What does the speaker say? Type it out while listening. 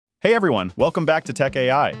Hey everyone, welcome back to Tech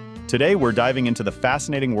AI. Today we're diving into the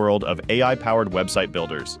fascinating world of AI-powered website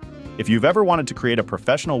builders. If you've ever wanted to create a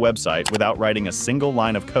professional website without writing a single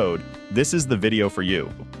line of code, this is the video for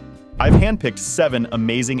you. I've handpicked 7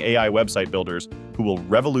 amazing AI website builders who will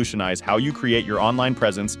revolutionize how you create your online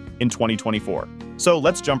presence in 2024. So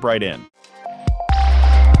let's jump right in.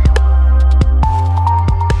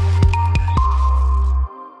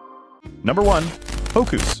 Number 1,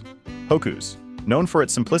 Hokus. Hokus. Known for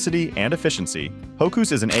its simplicity and efficiency,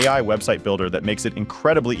 Hokus is an AI website builder that makes it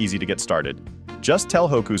incredibly easy to get started. Just tell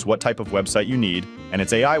Hokus what type of website you need, and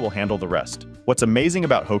its AI will handle the rest. What's amazing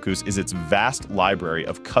about Hokus is its vast library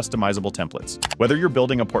of customizable templates. Whether you're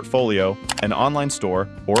building a portfolio, an online store,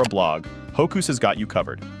 or a blog, Hokus has got you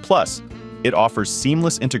covered. Plus, it offers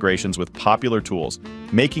seamless integrations with popular tools,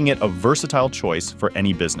 making it a versatile choice for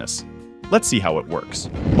any business. Let's see how it works.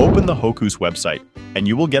 Open the Hokus website, and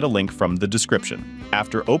you will get a link from the description.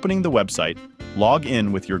 After opening the website, log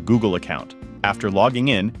in with your Google account. After logging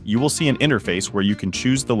in, you will see an interface where you can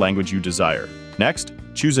choose the language you desire. Next,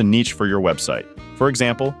 choose a niche for your website. For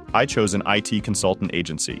example, I chose an IT consultant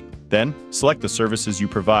agency. Then, select the services you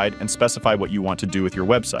provide and specify what you want to do with your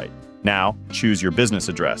website. Now, choose your business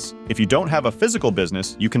address. If you don't have a physical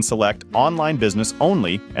business, you can select Online Business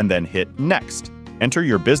Only and then hit Next. Enter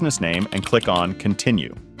your business name and click on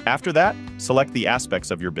Continue. After that, select the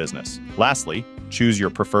aspects of your business. Lastly, choose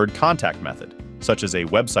your preferred contact method, such as a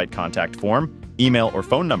website contact form, email, or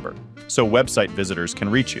phone number, so website visitors can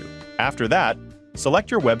reach you. After that,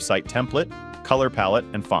 select your website template, color palette,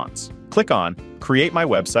 and fonts. Click on Create My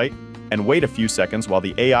Website and wait a few seconds while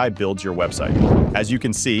the AI builds your website. As you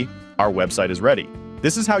can see, our website is ready.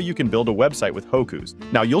 This is how you can build a website with Hokus.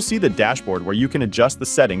 Now you'll see the dashboard where you can adjust the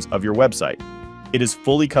settings of your website. It is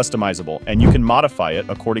fully customizable, and you can modify it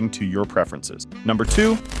according to your preferences. Number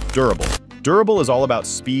 2, Durable. Durable is all about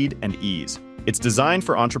speed and ease. It's designed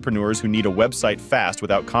for entrepreneurs who need a website fast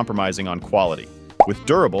without compromising on quality. With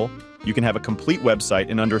Durable, you can have a complete website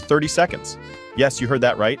in under 30 seconds. Yes, you heard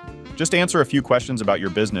that right. Just answer a few questions about your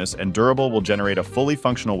business, and Durable will generate a fully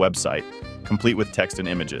functional website, complete with text and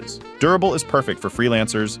images. Durable is perfect for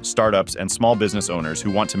freelancers, startups, and small business owners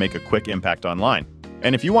who want to make a quick impact online.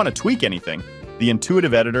 And if you want to tweak anything, the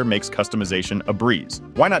intuitive editor makes customization a breeze.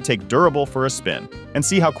 Why not take Durable for a spin and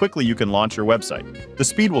see how quickly you can launch your website? The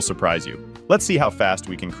speed will surprise you. Let's see how fast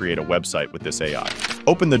we can create a website with this AI.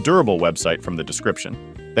 Open the Durable website from the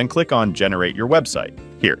description, then click on Generate Your Website.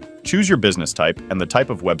 Here, choose your business type and the type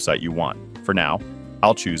of website you want. For now,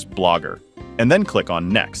 I'll choose Blogger, and then click on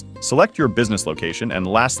Next. Select your business location and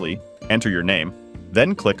lastly, enter your name,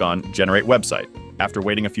 then click on Generate Website. After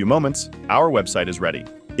waiting a few moments, our website is ready.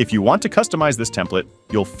 If you want to customize this template,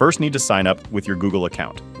 you'll first need to sign up with your Google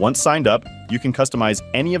account. Once signed up, you can customize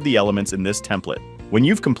any of the elements in this template. When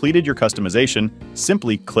you've completed your customization,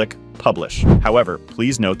 simply click Publish. However,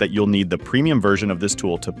 please note that you'll need the premium version of this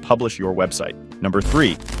tool to publish your website. Number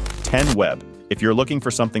 3, 10Web. If you're looking for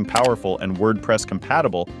something powerful and WordPress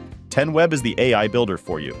compatible, 10Web is the AI builder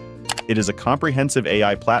for you. It is a comprehensive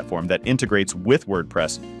AI platform that integrates with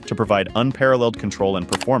WordPress to provide unparalleled control and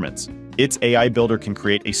performance. Its AI builder can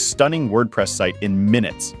create a stunning WordPress site in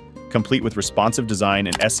minutes, complete with responsive design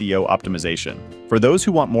and SEO optimization. For those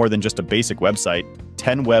who want more than just a basic website,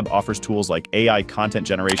 10Web offers tools like AI content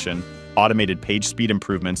generation, automated page speed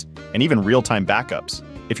improvements, and even real-time backups.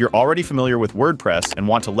 If you're already familiar with WordPress and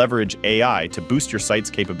want to leverage AI to boost your site's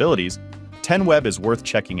capabilities, 10Web is worth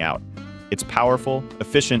checking out. It's powerful,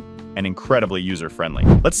 efficient, and incredibly user-friendly.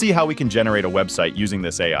 Let's see how we can generate a website using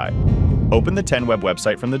this AI. Open the 10Web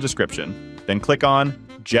website from the description, then click on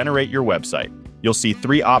Generate Your Website. You'll see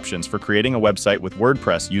 3 options for creating a website with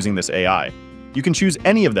WordPress using this AI. You can choose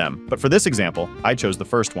any of them, but for this example, I chose the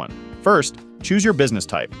first one. First, choose your business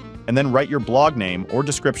type, and then write your blog name or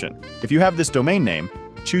description. If you have this domain name,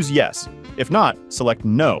 choose Yes. If not, select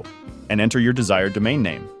No, and enter your desired domain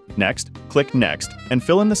name. Next, click Next, and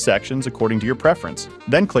fill in the sections according to your preference.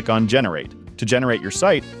 Then click on Generate. To generate your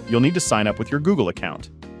site, you'll need to sign up with your Google account.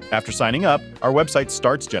 After signing up, our website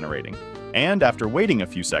starts generating. And after waiting a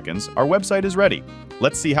few seconds, our website is ready.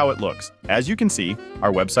 Let's see how it looks. As you can see,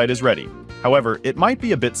 our website is ready. However, it might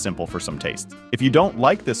be a bit simple for some tastes. If you don't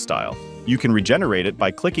like this style, you can regenerate it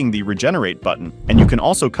by clicking the Regenerate button, and you can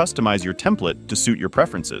also customize your template to suit your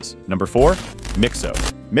preferences. Number 4, Mixo.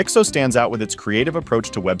 Mixo stands out with its creative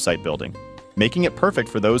approach to website building, making it perfect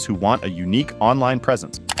for those who want a unique online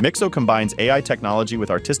presence. Mixo combines AI technology with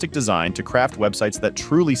artistic design to craft websites that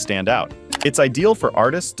truly stand out. It's ideal for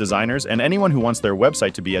artists, designers, and anyone who wants their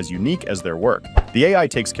website to be as unique as their work. The AI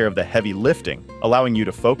takes care of the heavy lifting, allowing you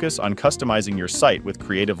to focus on customizing your site with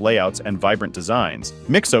creative layouts and vibrant designs.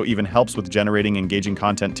 Mixo even helps with generating engaging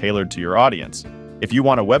content tailored to your audience. If you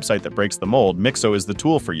want a website that breaks the mold, Mixo is the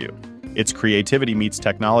tool for you. Its creativity meets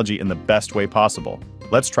technology in the best way possible.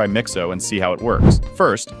 Let's try Mixo and see how it works.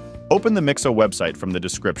 First, open the Mixo website from the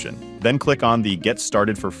description, then click on the Get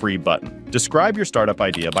Started for Free button. Describe your startup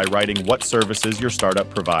idea by writing what services your startup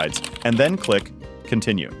provides, and then click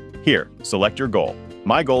Continue. Here, select your goal.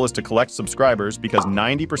 My goal is to collect subscribers because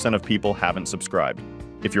 90% of people haven't subscribed.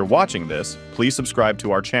 If you're watching this, please subscribe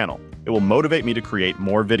to our channel. It will motivate me to create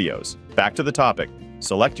more videos. Back to the topic,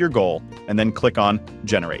 select your goal, and then click on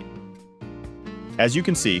Generate. As you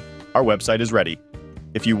can see, our website is ready.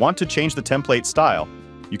 If you want to change the template style,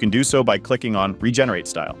 you can do so by clicking on Regenerate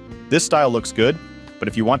Style. This style looks good, but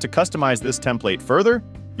if you want to customize this template further,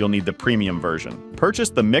 you'll need the premium version. Purchase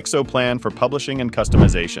the Mixo plan for publishing and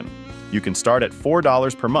customization. You can start at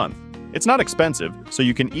 $4 per month. It's not expensive, so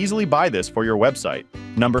you can easily buy this for your website.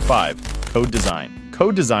 Number 5, Code Design.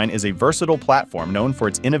 Code Design is a versatile platform known for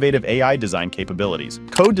its innovative AI design capabilities.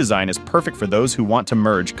 Code Design is perfect for those who want to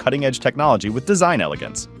merge cutting-edge technology with design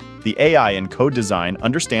elegance. The AI in Code Design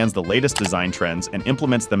understands the latest design trends and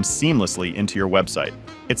implements them seamlessly into your website.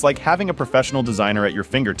 It's like having a professional designer at your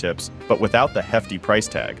fingertips, but without the hefty price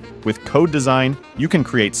tag. With Code Design, you can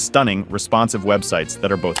create stunning, responsive websites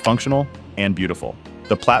that are both functional and beautiful.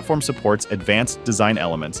 The platform supports advanced design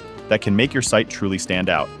elements that can make your site truly stand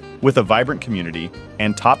out. With a vibrant community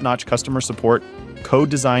and top-notch customer support,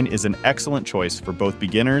 Code Design is an excellent choice for both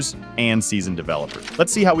beginners and seasoned developers.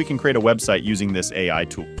 Let's see how we can create a website using this AI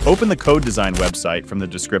tool. Open the Code Design website from the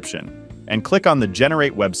description and click on the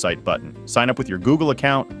Generate Website button. Sign up with your Google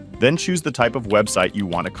account, then choose the type of website you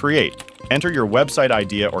want to create. Enter your website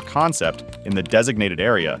idea or concept in the designated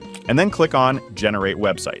area, and then click on Generate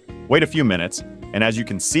Website. Wait a few minutes, and as you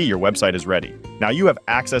can see, your website is ready. Now you have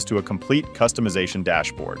access to a complete customization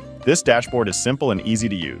dashboard. This dashboard is simple and easy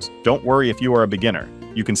to use. Don't worry if you are a beginner.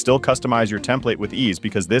 You can still customize your template with ease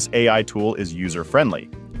because this AI tool is user-friendly.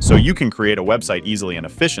 So you can create a website easily and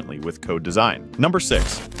efficiently with Code Design. Number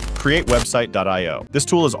 6, CreateWebsite.io. This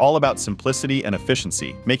tool is all about simplicity and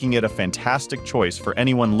efficiency, making it a fantastic choice for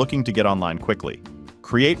anyone looking to get online quickly.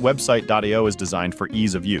 CreateWebsite.io is designed for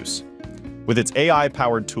ease of use. With its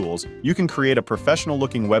AI-powered tools, you can create a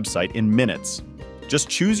professional-looking website in minutes. Just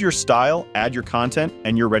choose your style, add your content,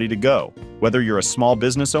 and you're ready to go. Whether you're a small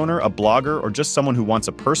business owner, a blogger, or just someone who wants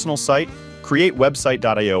a personal site,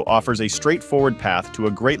 CreateWebsite.io offers a straightforward path to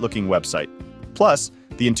a great-looking website. Plus,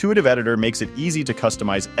 the intuitive editor makes it easy to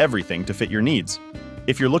customize everything to fit your needs.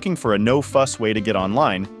 If you're looking for a no-fuss way to get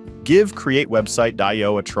online, give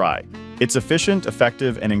CreateWebsite.io a try. It's efficient,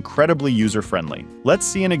 effective, and incredibly user-friendly. Let's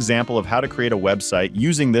see an example of how to create a website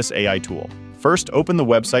using this AI tool. First, open the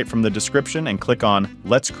website from the description and click on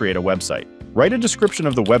Let's Create a Website. Write a description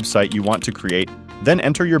of the website you want to create, then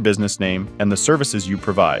enter your business name and the services you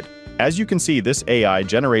provide. As you can see, this AI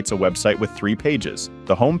generates a website with 3 pages: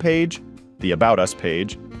 the home page, the About Us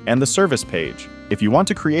page, and the service page. If you want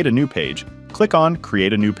to create a new page, click on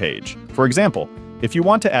Create a New Page. For example, if you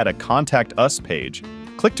want to add a Contact Us page,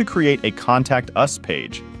 click to create a Contact Us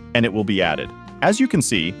page, and it will be added. As you can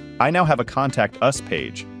see, I now have a Contact Us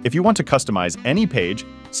page. If you want to customize any page,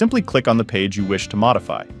 simply click on the page you wish to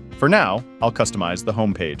modify. For now, I'll customize the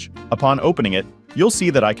home page. Upon opening it, you'll see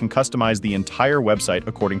that I can customize the entire website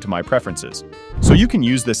according to my preferences. So you can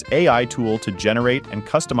use this AI tool to generate and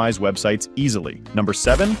customize websites easily. Number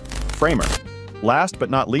 7, Framer. Last but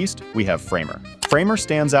not least, we have Framer. Framer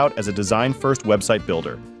stands out as a design-first website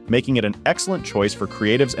builder, making it an excellent choice for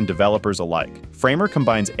creatives and developers alike. Framer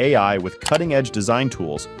combines AI with cutting-edge design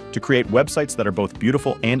tools to create websites that are both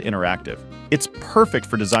beautiful and interactive. It's perfect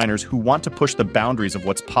for designers who want to push the boundaries of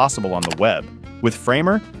what's possible on the web. With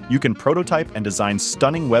Framer, you can prototype and design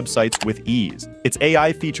stunning websites with ease. Its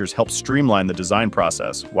AI features help streamline the design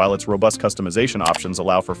process, while its robust customization options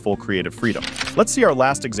allow for full creative freedom. Let's see our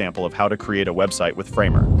last example of how to create a website with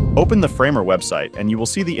Framer. Open the Framer website and you will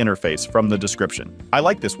see the interface from the description. I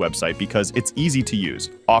like this website because it's easy to use,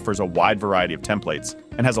 offers a wide variety of templates,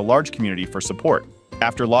 and has a large community for support.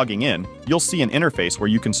 After logging in, you'll see an interface where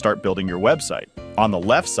you can start building your website. On the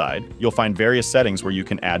left side, you'll find various settings where you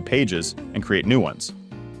can add pages and create new ones.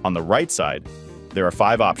 On the right side, there are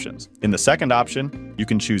 5 options. In the second option, you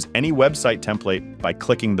can choose any website template by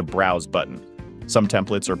clicking the Browse button. Some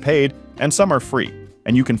templates are paid and some are free,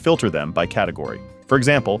 and you can filter them by category. For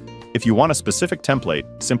example, if you want a specific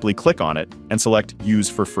template, simply click on it and select Use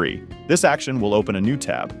for Free. This action will open a new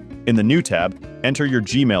tab. In the New tab, enter your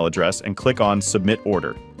Gmail address and click on Submit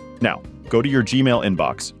Order. Now, go to your Gmail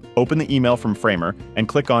inbox, open the email from Framer, and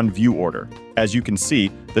click on View Order. As you can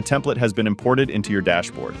see, the template has been imported into your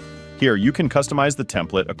dashboard. Here, you can customize the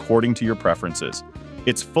template according to your preferences.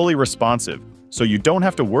 It's fully responsive, so you don't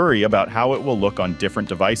have to worry about how it will look on different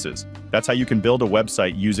devices. That's how you can build a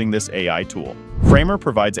website using this AI tool. Framer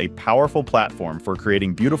provides a powerful platform for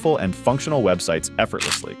creating beautiful and functional websites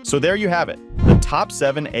effortlessly. So there you have it, the top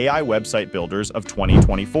 7 AI website builders of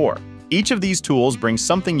 2024. Each of these tools brings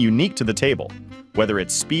something unique to the table, whether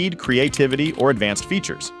it's speed, creativity, or advanced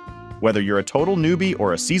features. Whether you're a total newbie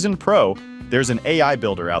or a seasoned pro, there's an AI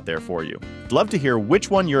builder out there for you. I'd love to hear which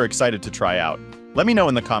one you're excited to try out. Let me know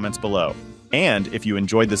in the comments below. And if you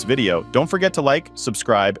enjoyed this video, don't forget to like,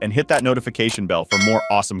 subscribe, and hit that notification bell for more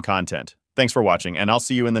awesome content. Thanks for watching, and I'll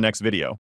see you in the next video.